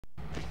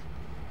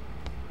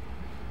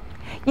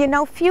You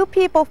know, few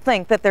people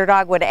think that their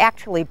dog would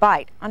actually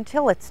bite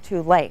until it's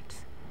too late.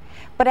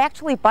 But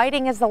actually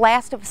biting is the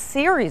last of a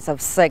series of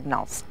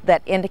signals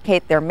that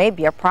indicate there may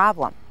be a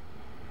problem.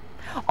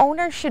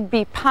 Owners should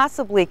be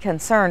possibly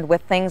concerned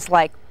with things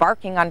like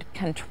barking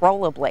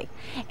uncontrollably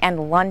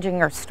and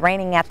lunging or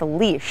straining at the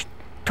leash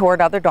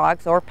toward other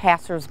dogs or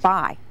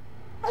passers-by.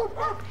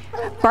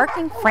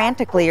 Barking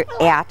frantically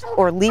at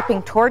or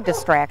leaping toward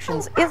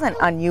distractions isn't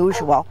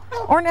unusual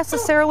or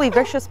necessarily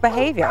vicious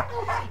behavior.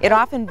 It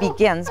often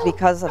begins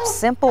because of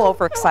simple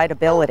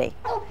overexcitability.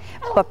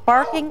 But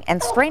barking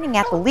and straining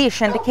at the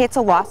leash indicates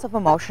a loss of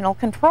emotional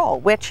control,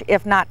 which,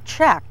 if not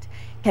checked,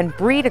 can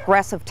breed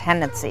aggressive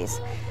tendencies.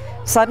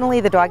 Suddenly,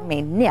 the dog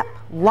may nip,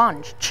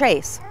 lunge,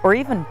 chase, or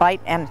even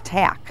bite and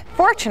attack.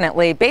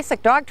 Fortunately,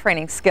 basic dog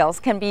training skills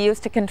can be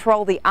used to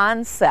control the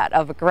onset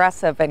of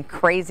aggressive and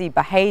crazy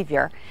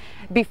behavior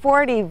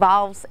before it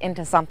evolves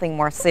into something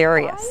more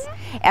serious.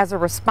 As a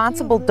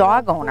responsible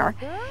dog owner,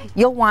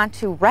 you'll want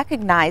to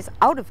recognize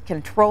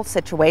out-of-control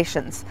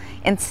situations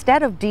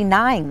instead of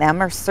denying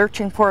them or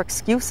searching for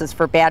excuses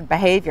for bad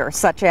behavior,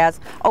 such as,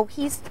 oh,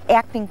 he's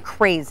acting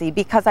crazy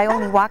because I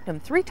only walked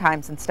him 3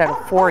 times instead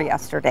of 4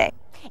 yesterday.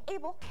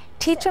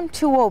 Teach him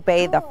to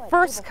obey the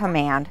first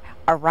command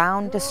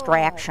around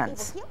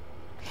distractions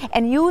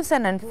and use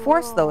and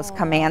enforce those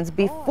commands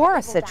before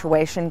a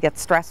situation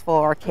gets stressful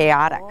or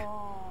chaotic.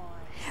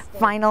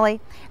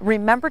 Finally,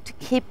 remember to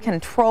keep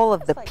control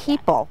of the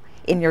people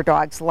in your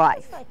dog's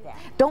life.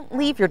 Don't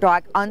leave your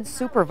dog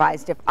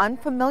unsupervised if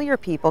unfamiliar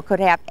people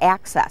could have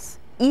access,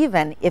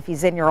 even if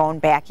he's in your own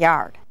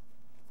backyard.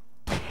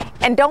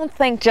 And don't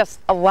think just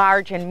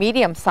large and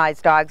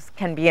medium-sized dogs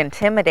can be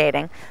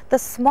intimidating. The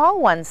small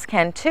ones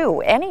can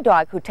too. Any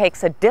dog who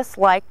takes a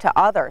dislike to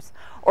others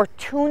or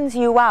tunes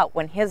you out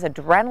when his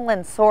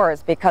adrenaline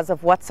soars because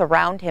of what's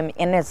around him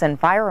in his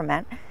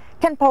environment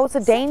can pose a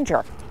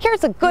danger.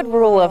 Here's a good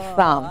rule of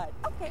thumb.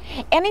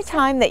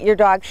 Anytime that your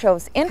dog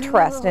shows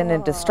interest in a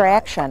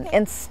distraction,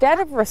 instead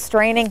of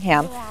restraining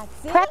him,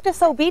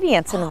 practice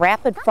obedience in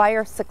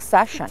rapid-fire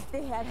succession.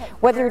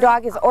 Whether your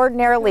dog is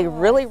ordinarily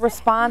really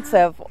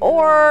responsive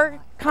or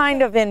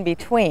kind of in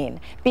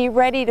between, be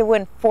ready to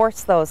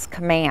enforce those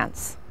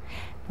commands.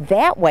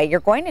 That way,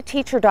 you're going to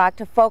teach your dog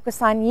to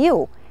focus on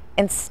you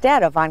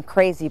instead of on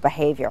crazy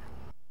behavior.